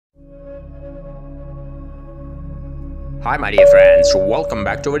Hi my dear friends, welcome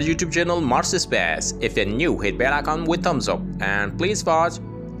back to our YouTube channel Mars Space. If you're new, hit bell icon with thumbs up and please watch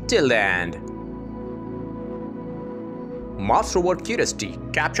till the end. Mars rover Curiosity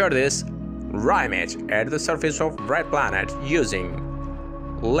captured this raw image at the surface of red planet using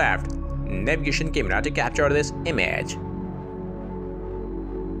left navigation camera to capture this image.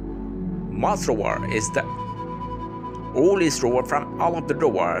 Mars rover is the oldest rover from all of the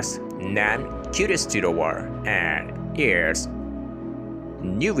rovers named Curiosity rover, and here's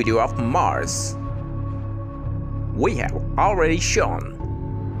new video of Mars. We have already shown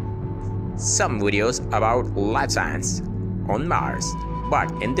some videos about life science on Mars, but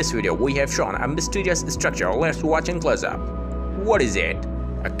in this video we have shown a mysterious structure. Let's watch in close up. What is it?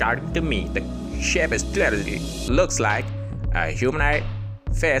 According to me, the shape is clearly looks like a humanoid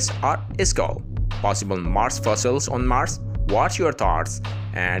face or skull. Possible Mars fossils on Mars? What's your thoughts?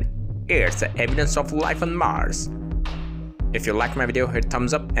 And it's the evidence of life on Mars. If you like my video, hit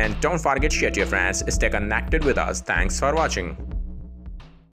thumbs up and don't forget to share to your friends. Stay connected with us. Thanks for watching.